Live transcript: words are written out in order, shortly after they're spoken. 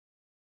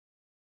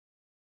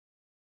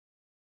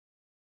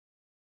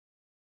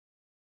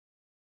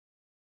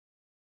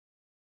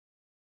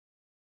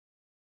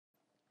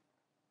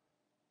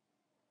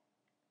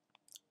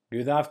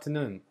Good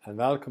afternoon and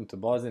welcome to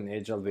Boston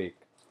Agile Week.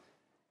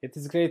 It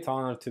is a great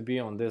honor to be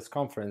on this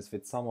conference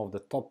with some of the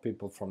top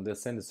people from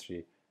this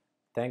industry.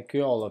 Thank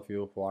you all of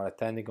you who are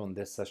attending on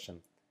this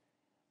session.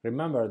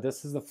 Remember,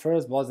 this is the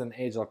first Boston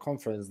Agile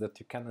conference that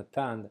you can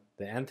attend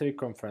the entry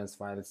conference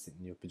while it's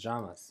in your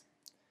pajamas.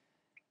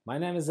 My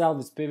name is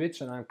Elvis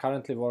Pivić and I'm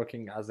currently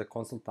working as a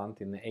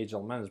consultant in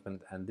Agile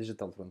management and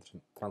digital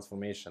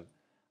transformation.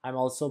 I'm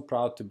also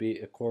proud to be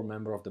a core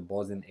member of the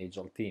Boston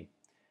Agile team.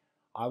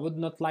 I would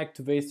not like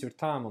to waste your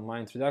time on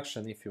my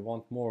introduction. If you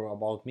want more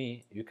about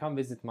me, you can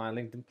visit my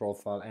LinkedIn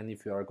profile, and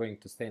if you are going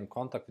to stay in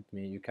contact with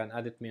me, you can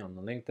edit me on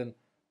LinkedIn,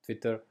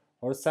 Twitter,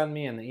 or send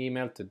me an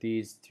email to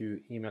these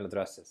two email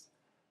addresses.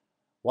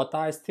 What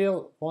I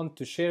still want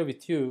to share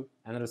with you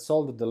and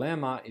resolve the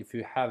dilemma, if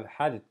you have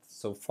had it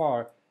so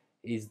far,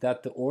 is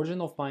that the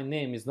origin of my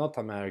name is not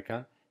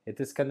American, it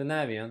is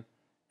Scandinavian,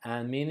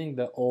 and meaning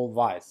the all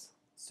wise.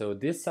 So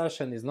this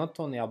session is not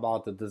only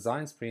about the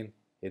design sprint,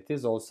 it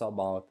is also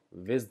about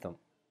wisdom.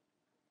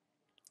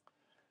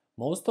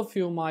 Most of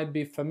you might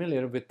be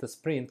familiar with the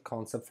sprint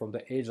concept from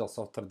the Agile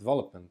software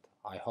development.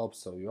 I hope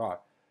so you are.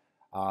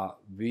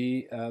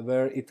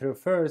 Where it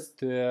refers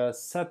to a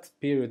set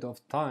period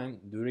of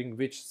time during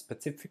which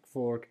specific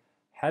work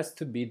has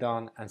to be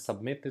done and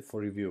submitted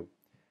for review.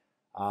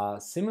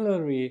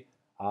 Similarly,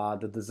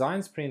 the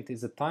design sprint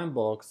is a time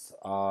box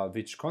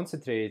which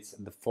concentrates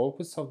the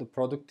focus of the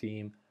product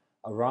team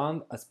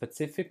around a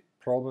specific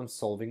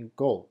problem-solving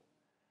goal.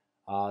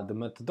 The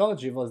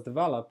methodology was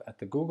developed at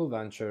the Google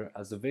venture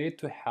as a way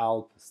to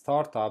help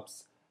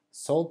startups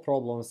solve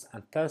problems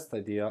and test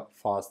ideas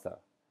faster.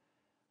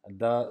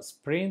 The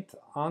sprint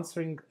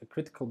answering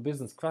critical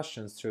business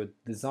questions through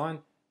design,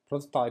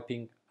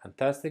 prototyping, and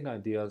testing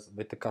ideas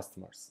with the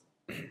customers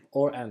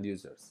or end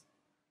users.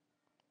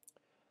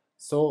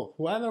 So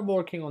whoever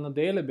working on a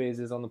daily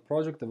basis on a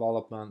project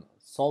development,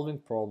 solving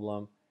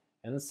problem,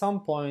 and at some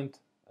point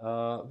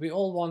we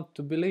all want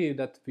to believe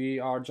that we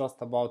are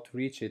just about to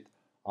reach it,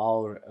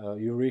 our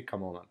eureka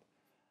moment.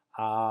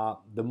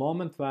 The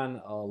moment when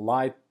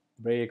light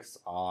breaks,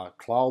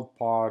 cloud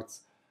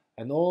parts,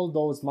 and all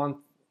those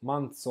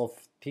months of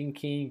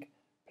thinking,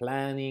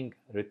 planning,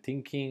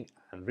 rethinking,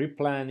 and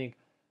replanning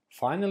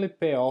finally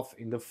pay off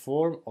in the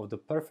form of the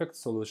perfect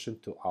solution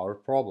to our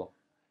problem.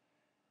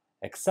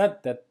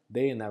 Except that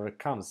day never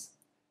comes,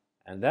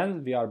 and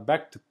then we are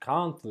back to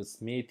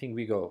countless meeting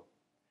we go.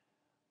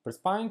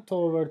 Perspiring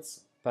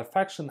towards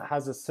perfection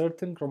has a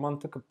certain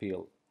romantic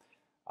appeal.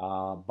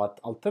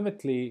 But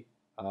ultimately,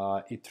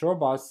 it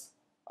robs us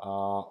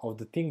of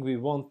the thing we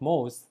want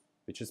most,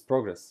 which is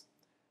progress.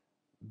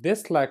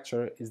 This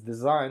lecture is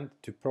designed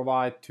to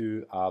provide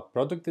to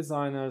product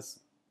designers,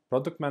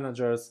 product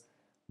managers,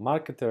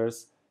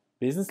 marketers,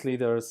 business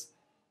leaders,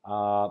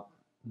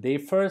 their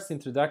first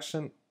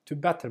introduction to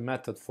better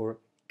method for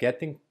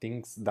getting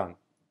things done.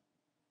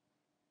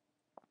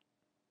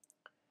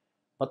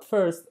 But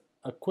first,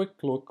 a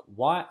quick look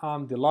why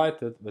I'm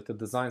delighted with the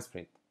design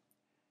sprint.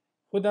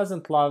 Who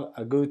doesn't love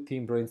a good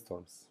team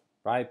brainstorms,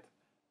 right?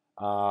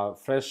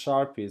 Fresh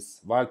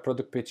Sharpies, wild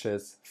product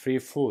pitches, free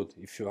food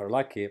if you are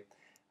lucky.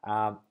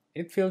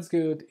 It feels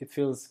good, it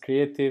feels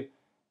creative,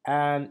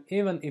 and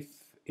even if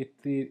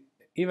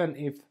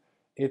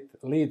it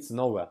leads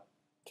nowhere.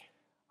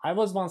 I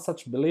was one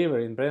such believer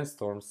in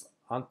brainstorms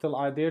until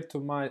I dared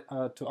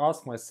to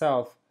ask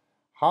myself,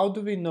 how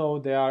do we know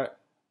they are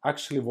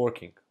actually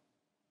working?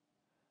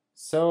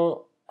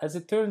 So, as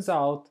it turns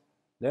out,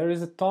 there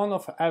is a ton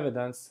of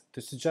evidence to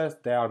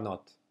suggest they are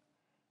not.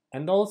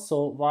 And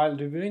also, while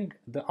reviewing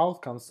the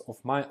outcomes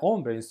of my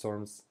own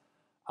brainstorms,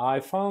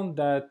 I found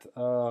that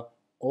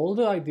all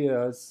the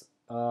ideas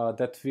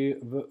that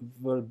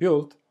were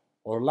built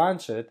or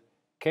launched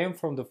came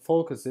from the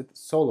focused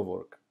solo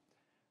work.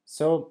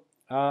 So,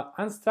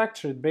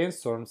 unstructured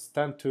brainstorms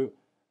tend to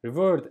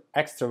reward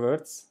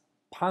extroverts,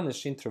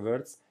 punish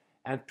introverts,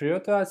 and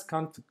prioritize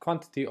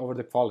quantity over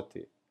the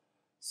quality.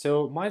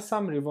 So my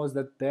summary was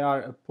that they are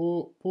a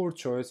poor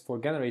choice for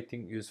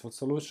generating useful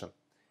solution.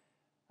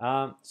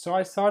 So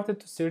I started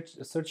to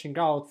searching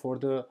out for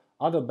the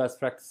other best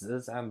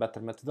practices and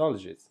better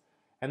methodologies.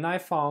 And I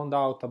found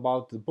out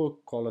about the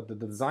book called The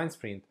Design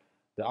Sprint.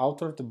 The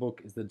author of the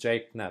book is the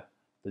Jake Knapp.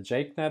 The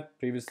Jake Knapp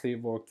previously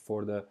worked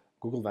for the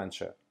Google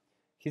venture.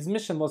 His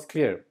mission was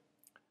clear.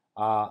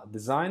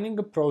 Designing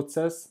a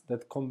process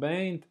that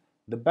combined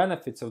the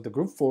benefits of the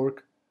group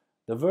work,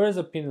 diverse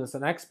opinions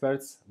and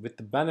experts with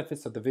the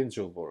benefits of the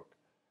individual work.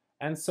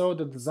 And so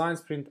the design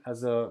sprint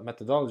as a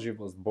methodology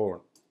was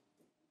born.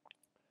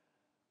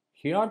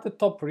 Here are the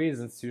top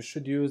reasons you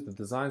should use the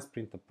design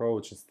sprint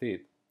approach instead.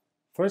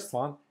 First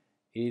one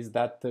is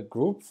that the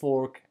group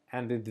work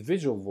and the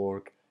individual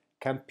work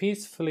can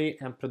peacefully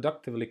and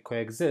productively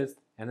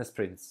coexist in a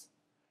sprints.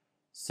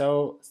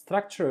 So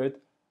structured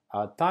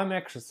time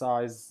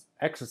exercise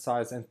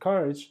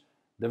encourage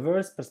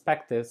diverse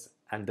perspectives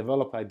and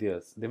developed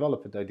ideas.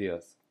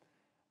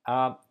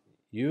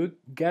 You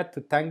get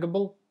a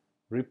tangible,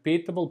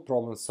 repeatable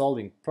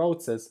problem-solving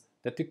process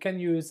that you can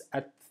use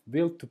at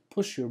will to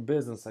push your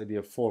business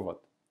idea forward.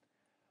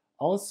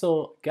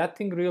 Also,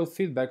 getting real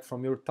feedback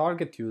from your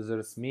target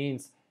users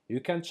means you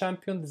can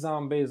champion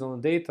design based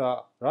on data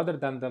rather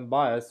than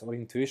bias or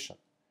intuition.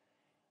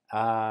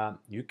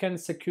 You can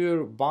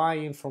secure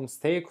buy-in from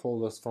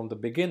stakeholders from the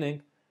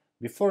beginning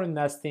before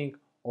investing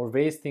or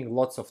wasting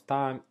lots of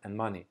time and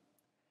money.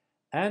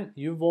 And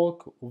you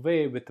walk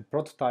away with a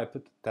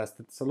prototyped,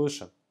 tested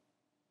solution.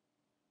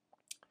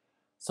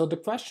 So the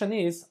question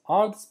is,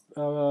 are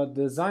the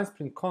design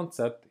sprint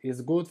concept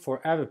is good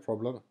for every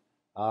problem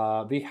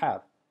we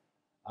have?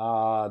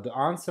 The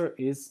answer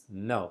is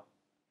no.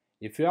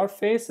 If you are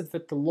faced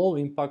with a low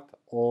impact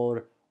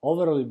or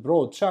overly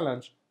broad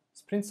challenge,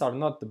 sprints are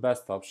not the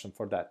best option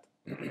for that.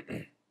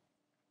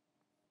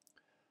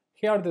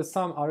 Here are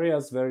some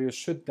areas where you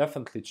should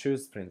definitely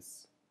choose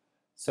sprints.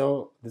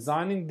 So,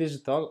 designing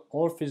digital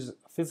or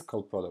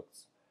physical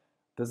products.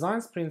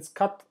 Design sprints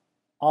cut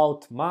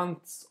out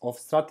months of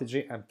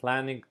strategy and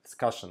planning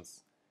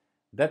discussions.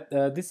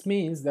 This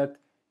means that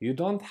you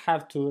don't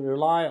have to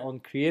rely on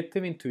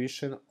creative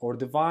intuition or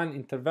divine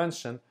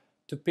intervention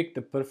to pick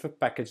the perfect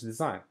package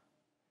design.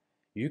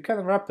 You can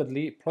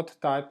rapidly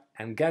prototype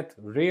and get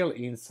real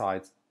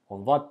insights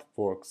on what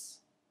works.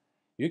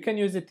 You can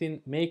use it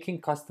in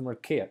making customer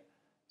care.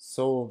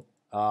 So,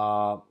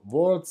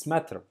 words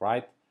matter,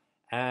 right?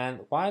 And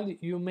while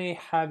you may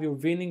have your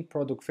winning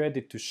product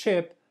ready to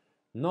ship,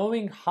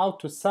 knowing how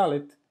to sell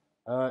it,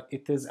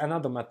 it is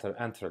another matter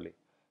entirely.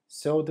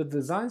 So the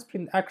design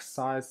sprint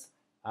exercise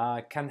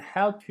can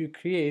help you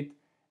create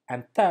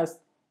and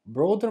test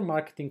broader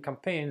marketing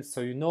campaigns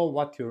so you know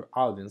what your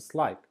audience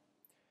like.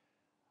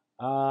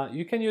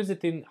 You can use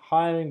it in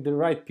hiring the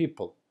right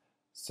people.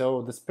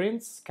 So the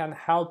sprints can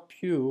help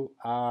you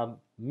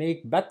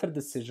make better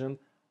decisions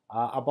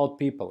about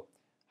people.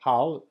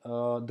 How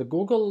the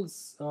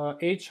Google's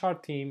HR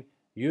team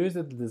used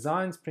the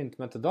design sprint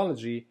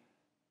methodology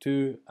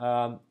to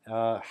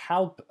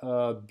help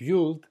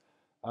build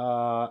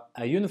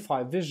a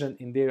unified vision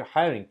in their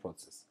hiring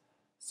process.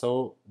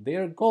 So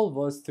their goal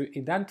was to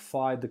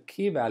identify the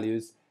key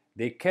values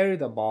they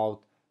cared about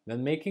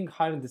when making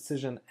hiring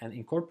decisions and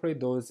incorporate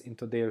those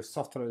into their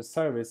software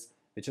service,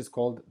 which is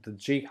called the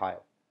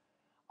G-Hire.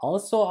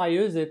 Also, I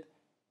use it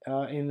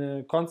in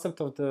the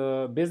concept of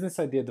the business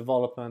idea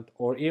development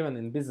or even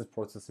in business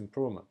process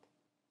improvement.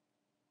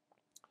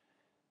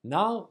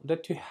 Now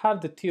that you have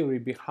the theory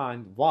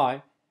behind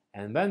why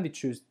and when we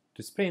choose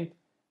to sprint,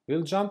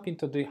 we'll jump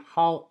into the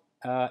how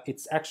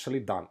it's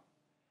actually done.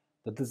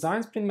 The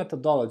design sprint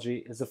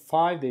methodology is a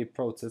 5-day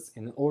process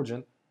in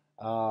Origin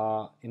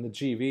in the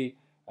GV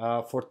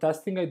for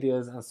testing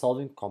ideas and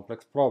solving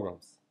complex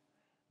problems.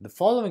 The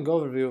following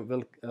overview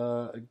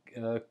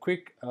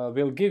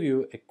will give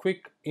you a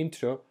quick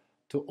intro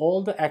to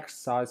all the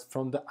exercise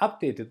from the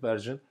updated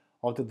version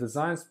of the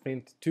Design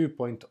Sprint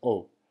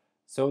 2.0.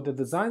 So the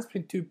Design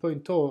Sprint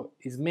 2.0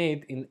 is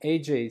made in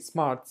AJ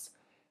Smarts,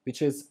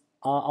 which is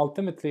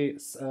ultimately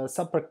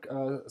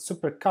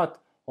supercut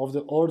of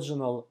the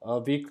original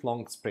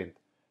week-long sprint.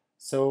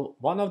 So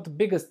one of the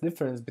biggest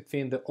difference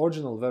between the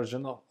original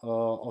version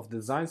of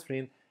Design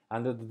Sprint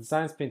and the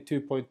Design Sprint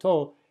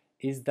 2.0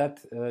 is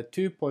that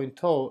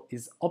 2.0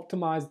 is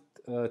optimized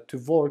to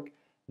work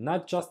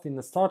not just in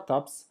the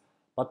startups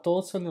but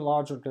also in a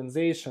large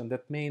organization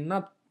that may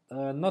not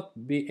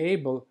be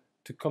able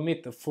to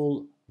commit a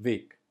full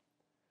week.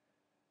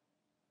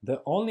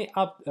 The only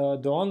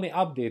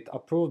update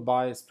approved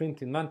by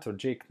Sprint inventor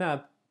Jake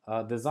Knapp,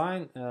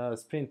 Design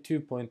Sprint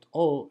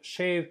 2.0,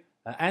 shaved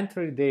an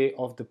entry day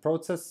of the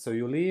process so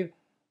you leave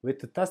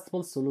with a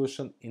testable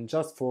solution in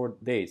just 4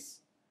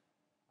 days.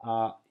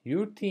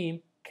 Your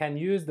team can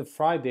use the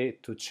Friday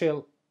to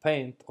chill,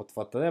 paint, or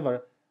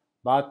whatever,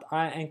 but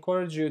I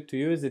encourage you to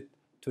use it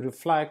to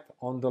reflect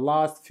on the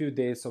last few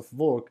days of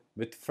work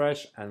with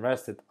fresh and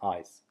rested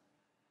eyes.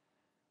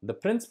 The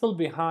principle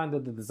behind the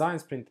design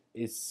sprint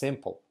is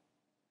simple.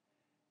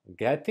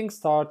 Getting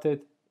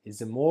started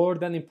is more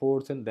than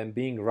important than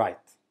being right.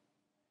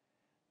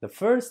 The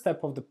first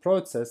step of the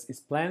process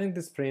is planning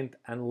the sprint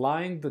and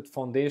laying the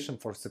foundation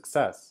for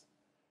success.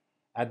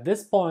 At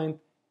this point,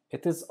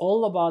 it is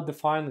all about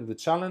defining the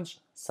challenge,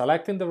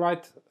 selecting the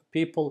right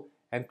people,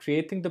 and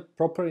creating the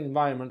proper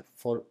environment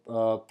for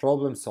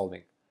problem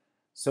solving.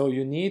 So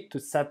you need to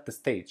set the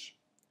stage.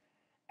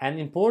 An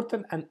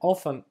important and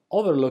often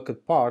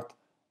overlooked part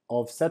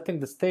of setting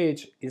the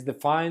stage is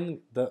defining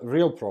the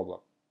real problem.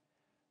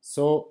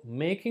 So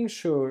making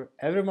sure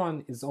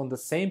everyone is on the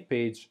same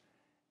page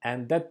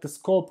and that the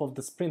scope of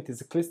the sprint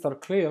is crystal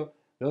clear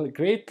will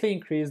greatly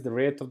increase the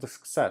rate of the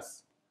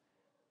success.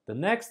 The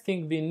next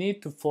thing we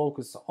need to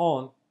focus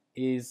on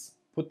is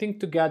putting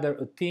together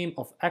a team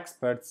of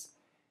experts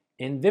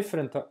in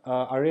different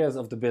areas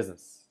of the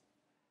business.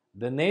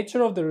 The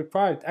nature of the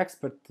required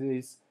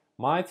expertise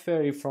might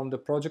vary from the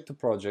project to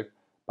project,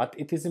 but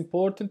it is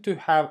important to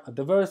have a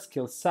diverse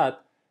skill set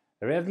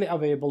readily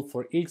available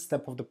for each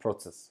step of the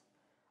process.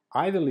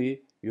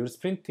 Ideally, your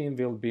sprint team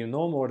will be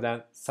no more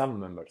than 7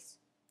 members.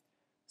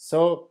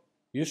 So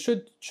you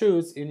should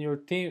choose in your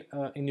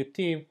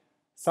team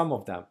some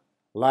of them,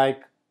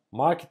 like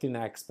marketing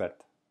expert,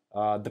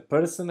 the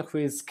person who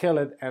is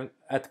skilled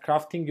at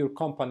crafting your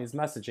company's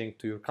messaging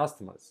to your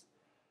customers,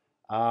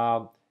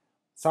 uh,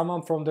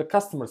 someone from the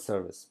customer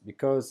service,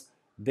 because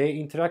they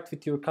interact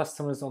with your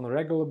customers on a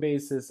regular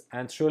basis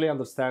and truly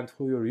understand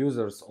who your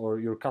users or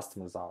your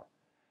customers are.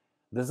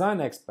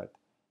 Design expert,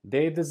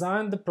 they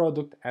design the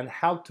product and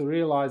help to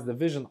realize the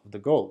vision of the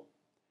goal.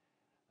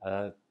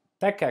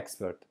 Tech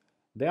expert,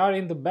 they are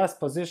in the best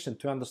position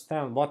to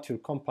understand what your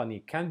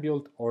company can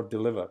build or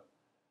deliver.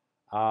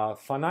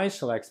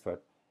 Financial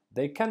expert,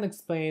 they can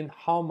explain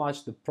how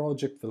much the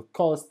project will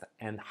cost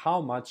and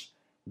how much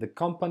the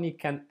company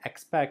can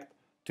expect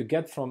to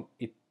get from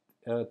it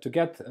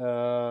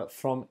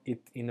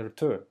in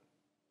return.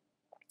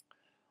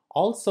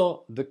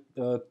 Also,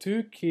 the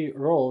two key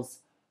roles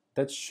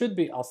that should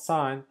be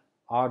assigned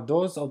are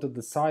those of the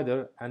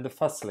decider and the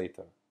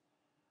facilitator.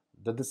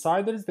 The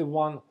decider is the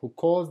one who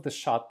calls the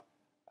shot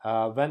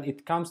when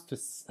it comes to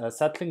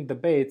settling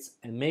debates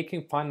and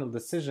making final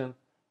decision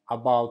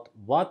about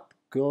what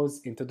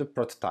goes into the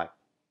prototype.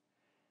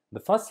 The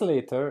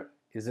facilitator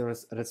is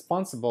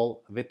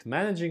responsible with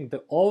managing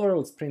the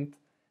overall sprint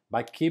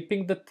by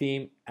keeping the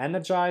team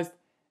energized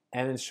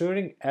and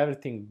ensuring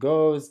everything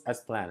goes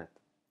as planned.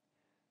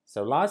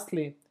 So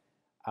lastly,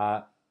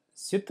 a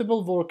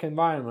suitable work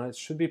environment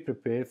should be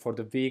prepared for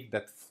the week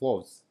that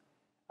flows.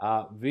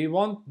 We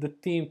want the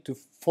team to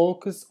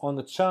focus on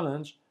the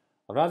challenge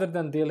rather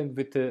than dealing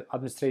with the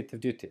administrative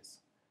duties.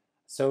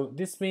 So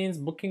this means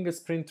booking a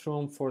sprint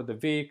room for the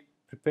week,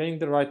 preparing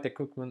the right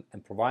equipment,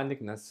 and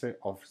providing necessary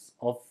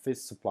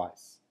office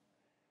supplies.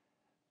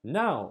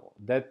 Now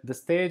that the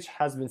stage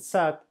has been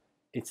set,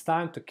 it's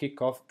time to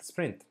kick off the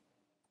sprint.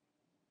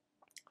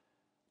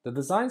 The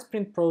design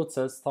sprint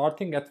process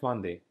starting at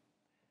Monday.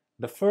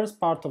 The first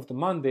part of the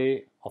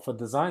Monday of a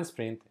design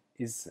sprint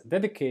is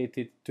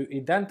dedicated to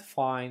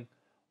identifying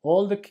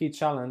all the key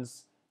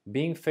challenges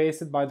being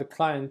faced by the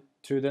client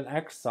through an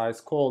exercise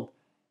called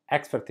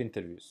expert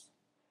interviews.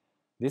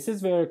 This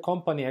is where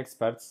company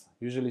experts,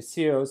 usually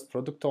CEOs,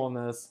 product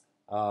owners,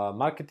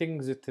 marketing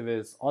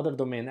executives, other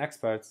domain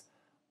experts,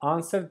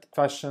 answer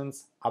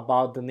questions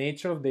about the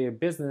nature of their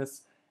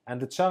business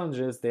and the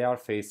challenges they are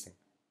facing.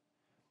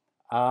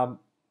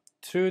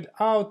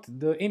 Throughout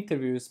the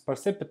interviews,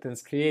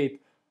 participants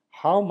create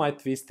how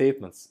might we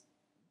statements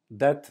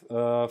that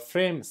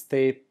frame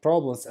state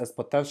problems as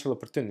potential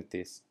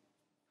opportunities.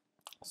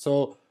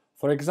 So,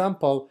 for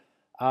example,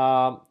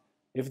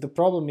 if the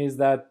problem is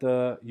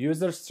that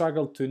users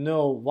struggle to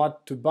know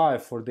what to buy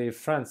for their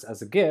friends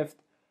as a gift,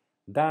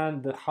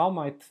 then the how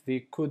might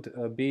we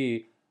could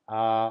be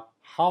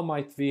how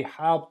might we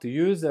help the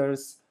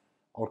users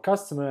or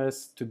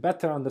customers to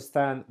better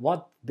understand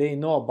what they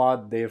know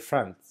about their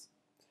friends.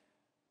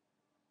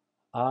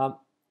 Uh,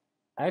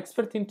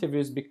 Expert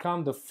interviews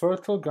become the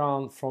fertile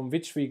ground from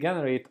which we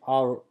generate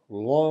our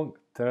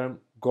long-term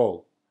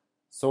goal.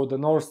 So the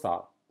North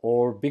Star,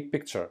 or big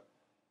picture,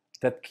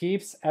 that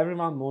keeps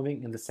everyone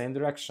moving in the same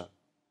direction.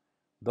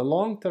 The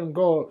long-term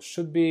goal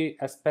should be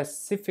as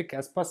specific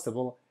as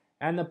possible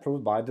and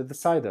approved by the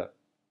decider.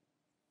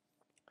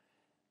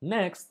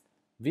 Next,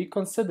 we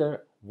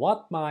consider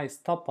what might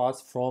stop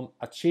us from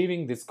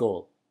achieving this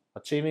goal,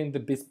 achieving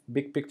the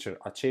big picture,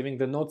 achieving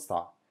the North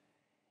Star.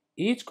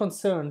 Each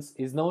concern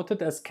is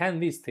noted as can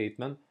be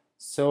statement.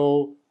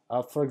 So,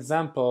 for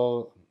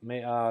example,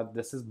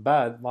 this is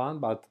bad one,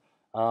 but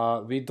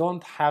we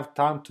don't have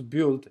time to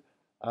build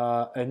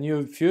a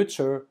new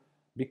feature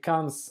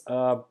becomes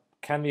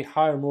can we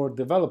hire more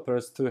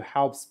developers to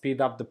help speed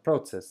up the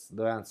process?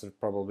 The answer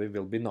probably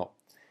will be no.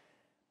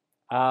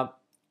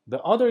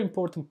 The other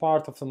important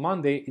part of the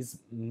Monday is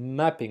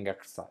mapping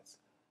exercise.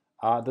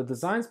 The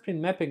design sprint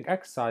mapping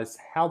exercise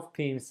helps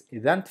teams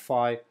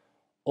identify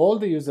all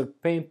the user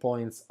pain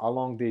points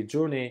along the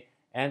journey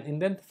and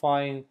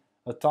identifying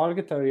a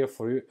target area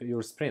for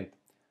your sprint.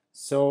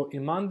 So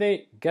in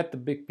Monday, get the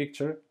big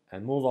picture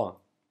and move on.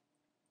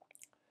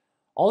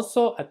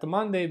 Also, at the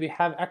Monday, we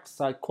have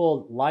exercise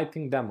called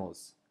lighting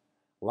demos.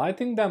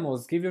 Lighting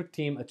demos give your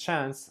team a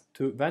chance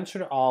to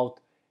venture out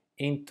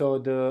into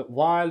the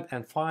wild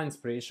and find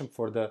inspiration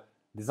for the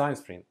design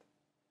sprint.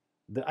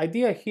 The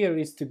idea here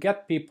is to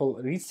get people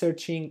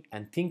researching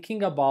and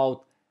thinking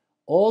about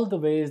all the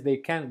ways they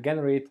can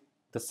generate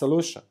the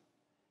solution.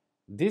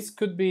 This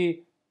could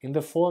be in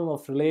the form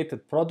of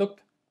related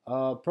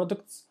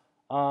products,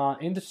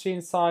 industry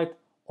insight,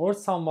 or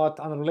somewhat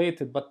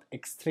unrelated but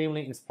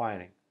extremely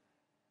inspiring.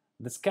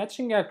 The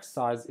sketching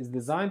exercise is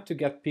designed to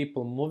get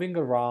people moving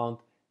around,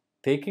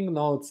 taking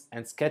notes,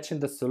 and sketching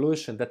the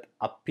solution that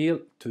appeal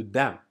to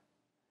them.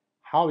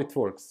 How it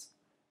works.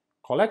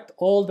 Collect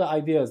all the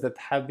ideas that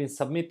have been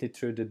submitted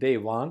through the day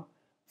one,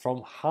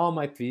 from how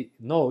might we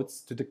notes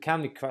to the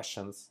can we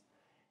questions,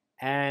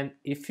 and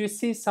if you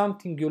see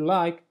something you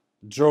like,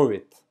 draw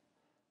it.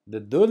 The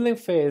doodling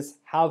phase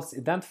helps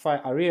identify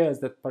areas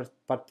that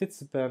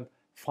participants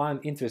find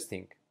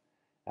interesting.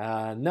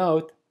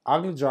 Note,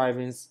 ugly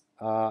drivings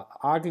are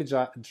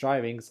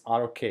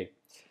okay.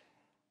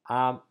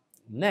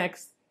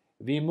 Next,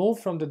 we move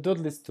from the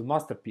doodles to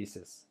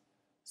masterpieces.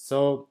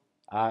 So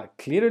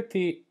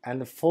Clarity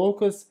and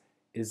focus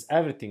is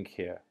everything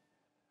here.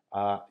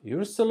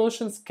 Your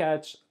solution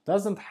sketch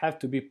doesn't have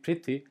to be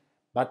pretty,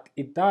 but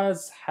it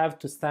does have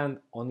to stand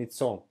on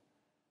its own.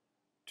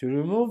 To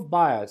remove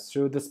bias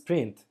through the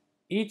sprint,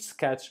 each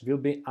sketch will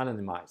be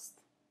anonymized.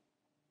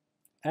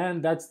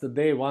 And that's the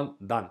day one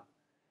done.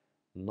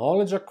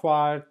 Knowledge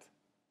acquired,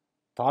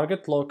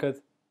 target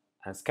locked,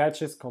 and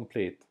sketch is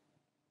complete.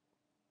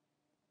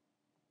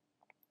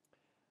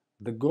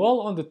 The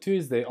goal on the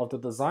Tuesday of the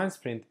design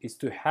sprint is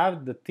to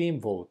have the team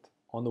vote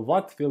on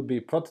what will be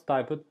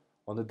prototyped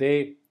on the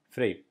day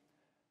 3.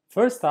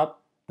 First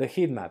up, the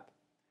heat map.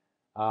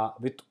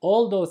 With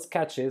all those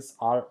sketches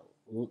are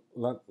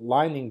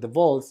lining the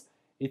walls,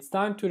 it's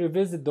time to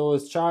revisit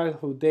those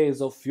childhood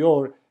days of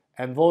yore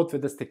and vote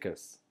with the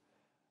stickers.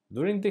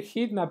 During the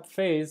heat map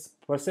phase,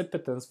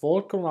 participants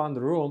walk around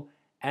the room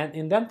and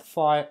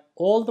identify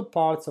all the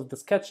parts of the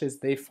sketches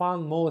they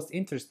found most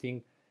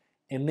interesting,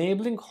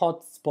 enabling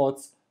hot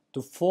spots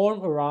to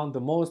form around the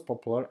most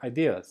popular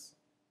ideas.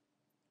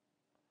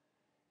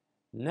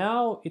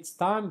 Now it's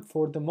time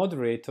for the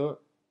moderator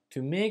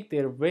to make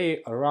their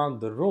way around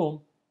the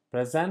room,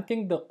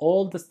 presenting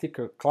all the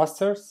sticker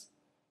clusters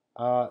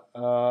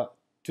to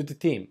the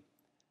team,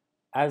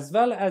 as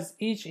well as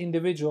each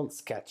individual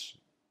sketch.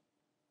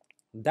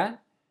 Then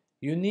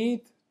you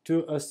need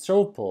to a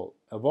straw poll,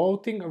 a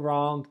voting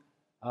round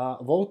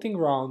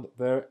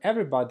where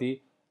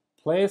everybody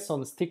places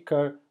on a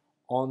sticker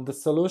on the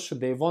solution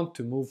they want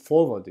to move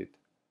forward with.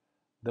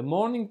 The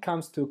morning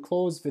comes to a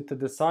close with a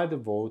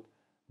decided vote,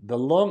 the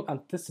long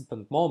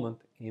anticipated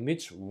moment in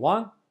which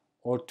one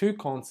or two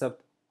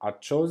concepts are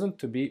chosen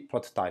to be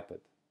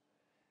prototyped.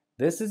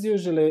 This is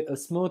usually a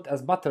smooth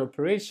as butter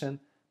operation,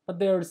 but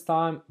there is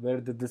time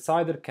where the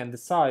decider can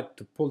decide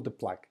to pull the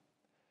plug.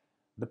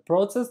 The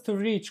process to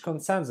reach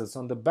consensus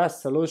on the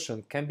best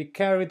solution can be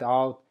carried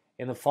out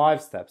in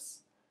 5 steps.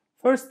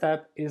 First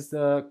step is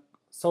the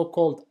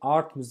so-called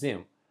art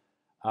museum.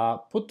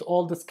 Put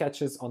all the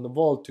sketches on the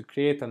wall to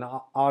create an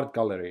art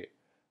gallery.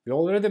 We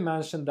already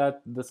mentioned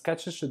that the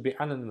sketches should be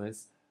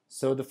anonymous,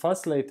 so the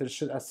facilitator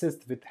should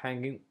assist with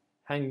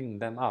hanging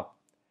them up.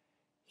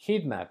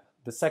 Heat map,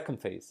 the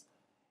second phase.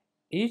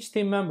 Each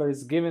team member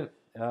is given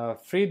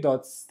 3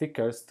 dot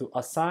stickers to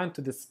assign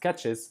to the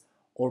sketches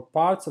or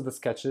parts of the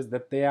sketches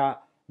that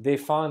they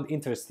found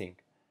interesting.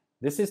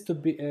 This is to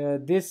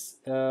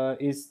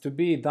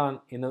be done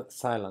in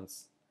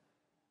silence.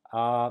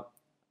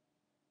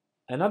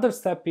 Another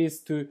step is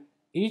to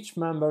each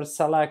member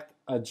select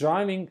a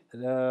driving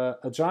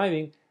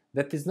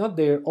that is not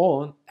their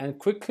own and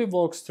quickly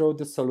walks through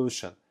the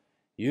solution,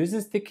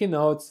 using sticky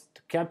notes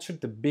to capture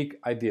the big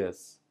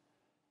ideas.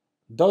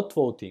 Dot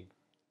voting.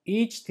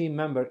 Each team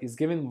member is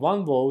given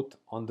 1 vote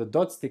on the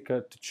dot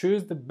sticker to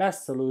choose the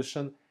best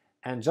solution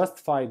and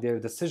justify their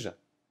decision.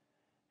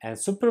 And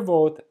super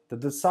vote, the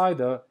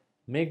decider,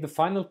 make the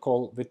final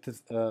call with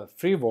the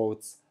 3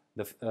 votes,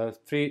 the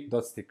 3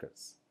 dot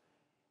stickers.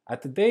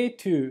 At day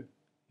 2,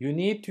 you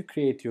need to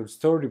create your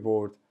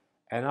storyboard,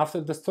 and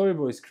after the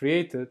storyboard is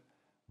created,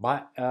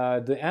 by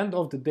the end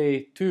of the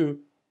day 2,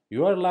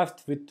 you are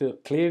left with the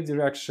clear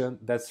direction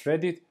that's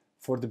ready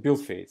for the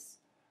build phase.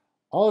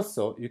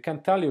 Also, you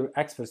can tell your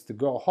experts to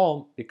go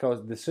home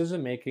because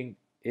decision making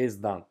is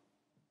done.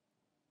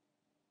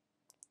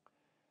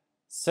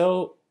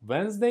 So,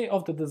 Wednesday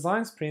of the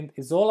design sprint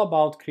is all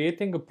about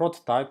creating a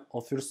prototype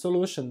of your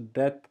solution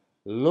that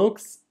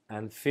looks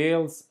and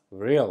feels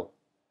real.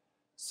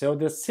 So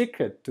the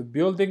secret to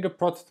building a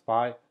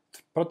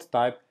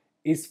prototype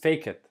is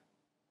fake it.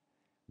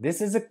 This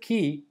is a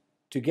key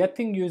to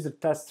getting user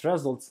test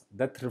results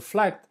that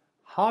reflect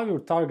how your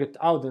target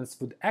audience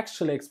would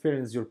actually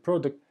experience your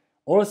product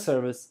or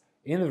service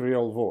in the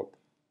real world.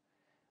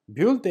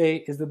 Build day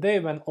is the day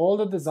when all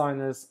the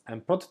designers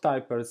and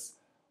prototypers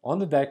on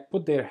the deck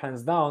put their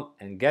hands down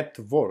and get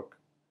to work.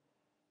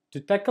 To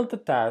tackle the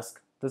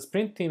task, the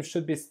sprint team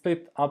should be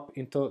split up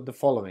into the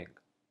following.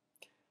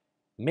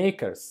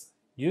 Makers,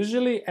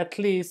 usually at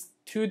least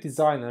 2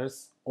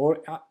 designers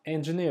or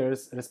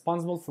engineers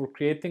responsible for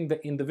creating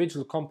the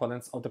individual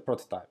components of the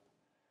prototype.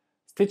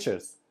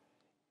 Stitchers,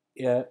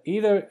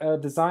 either a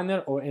designer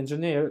or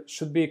engineer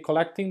should be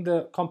collecting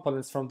the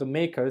components from the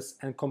makers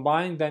and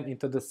combining them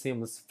into the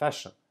seamless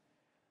fashion.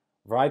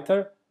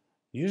 Writer,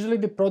 usually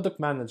the product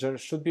manager,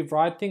 should be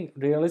writing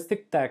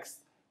realistic text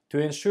to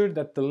ensure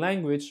that the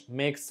language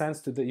makes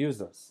sense to the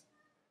users.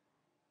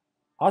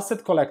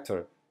 Asset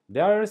collector, they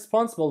are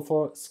responsible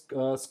for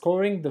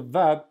scoring the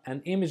web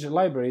and image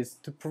libraries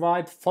to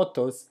provide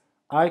photos,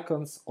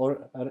 icons,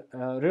 or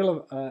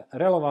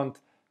relevant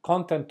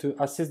content to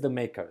assist the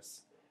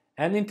makers.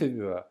 And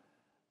interviewer,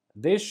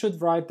 they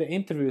should write the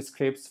interview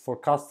scripts for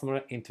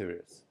customer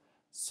interviews.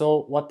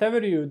 So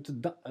whatever you're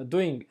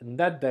doing in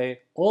that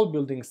day, all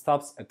building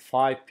stops at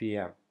 5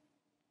 p.m.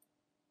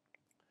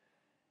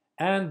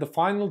 And the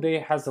final day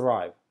has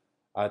arrived.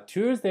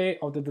 Tuesday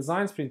of the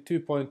Design Sprint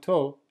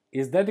 2.0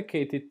 is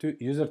dedicated to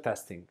user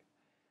testing.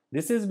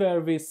 This is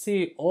where we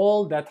see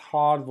all that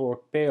hard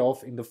work pay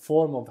off in the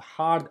form of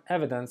hard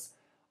evidence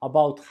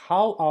about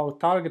how our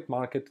target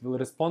market will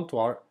respond to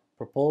our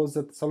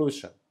proposed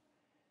solution.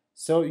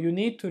 So you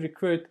need to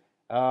recruit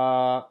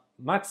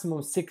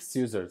maximum 6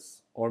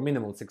 users or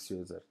minimum 6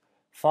 users,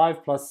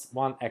 5 plus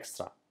 1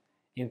 extra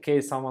in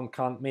case someone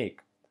can't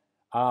make.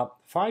 5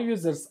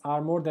 users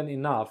are more than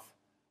enough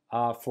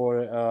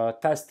for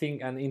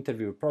testing and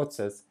interview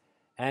process,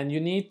 and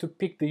you need to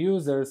pick the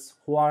users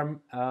who are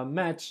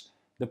match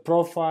the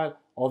profile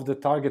of the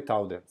target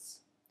audience.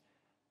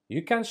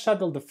 You can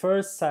schedule the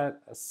first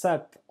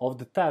set of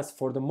the test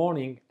for the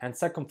morning and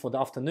second for the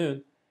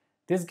afternoon.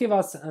 This gives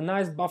us a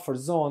nice buffer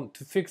zone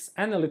to fix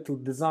any little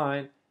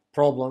design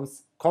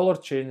problems, color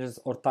changes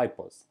or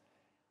typos.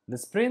 The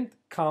sprint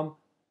comes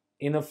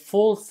in a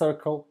full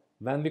circle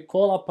when we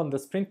call upon the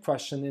sprint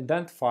question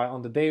identify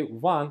on the day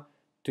 1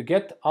 to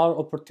get our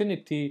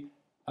opportunity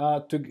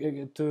to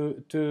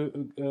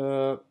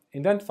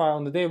identify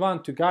on the day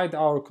 1 to guide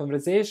our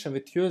conversation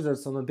with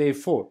users on the day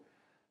 4.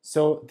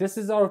 So this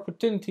is our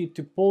opportunity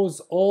to pose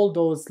all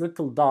those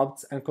little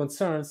doubts and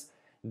concerns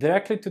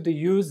directly to the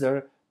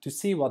user to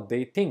see what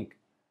they think.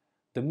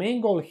 The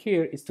main goal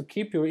here is to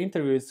keep your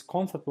interviews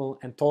comfortable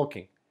and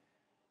talking.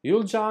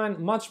 You'll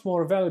join much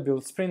more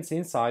valuable sprints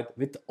inside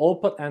with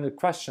open-ended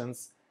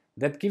questions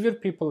that give your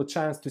people a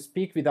chance to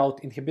speak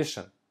without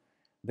inhibition.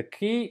 The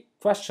key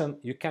question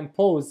you can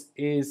pose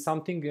is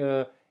something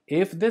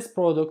if this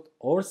product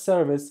or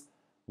service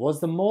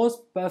was the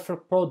most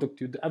perfect product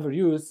you'd ever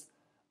use,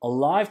 a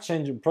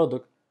life-changing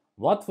product,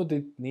 what would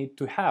it need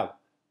to have?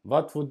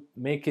 What would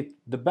make it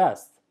the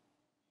best?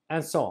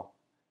 And so on.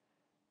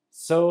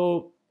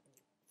 So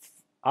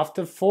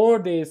after 4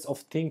 days of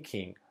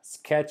thinking,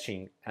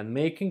 sketching, and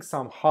making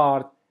some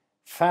hard,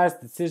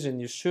 fast decision,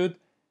 you should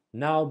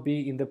now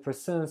be in the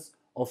presence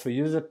of a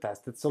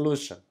user-tested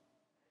solution.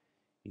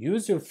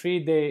 Use your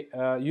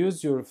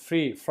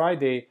free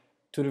Friday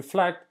to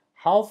reflect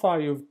how far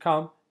you've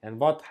come and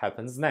what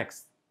happens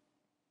next.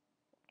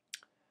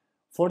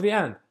 For the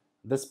end,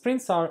 the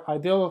sprints are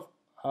ideal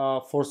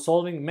for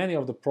solving many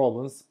of the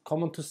problems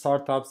common to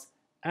startups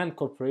and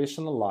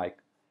corporations alike,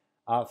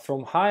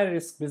 from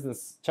high-risk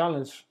business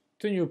challenge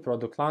to new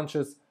product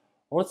launches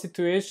or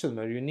situations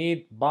where you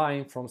need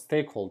buy-in from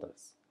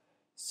stakeholders.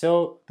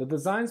 So the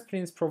design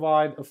sprints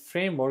provide a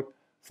framework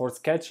for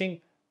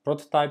sketching,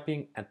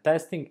 prototyping, and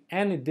testing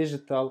any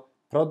digital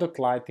product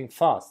lighting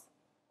fast.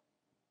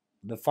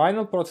 The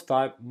final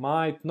prototype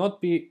might not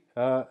be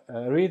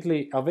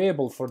readily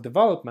available for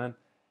development,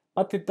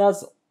 but it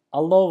does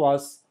allow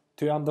us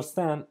to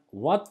understand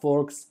what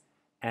works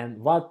and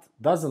what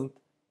doesn't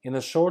in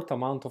a short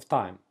amount of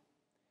time.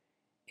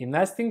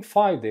 Investing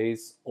 5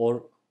 days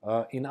or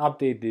in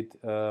updated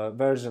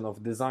version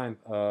of design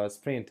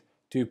sprint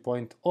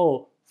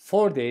 2.0,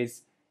 4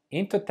 days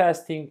into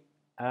testing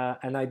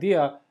an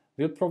idea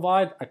will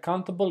provide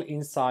accountable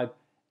insight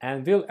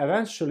and will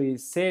eventually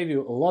save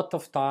you a lot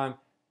of time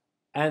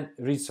and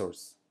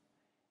resource.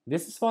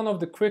 This is one of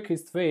the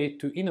quickest ways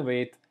to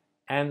innovate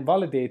and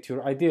validate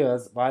your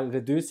ideas while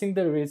reducing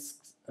the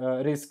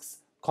risks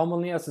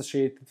commonly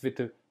associated with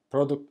a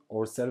product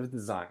or service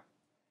design.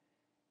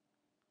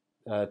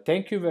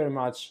 Thank you very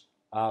much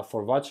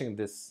for watching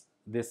this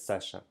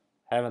session.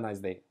 Have a nice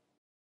day.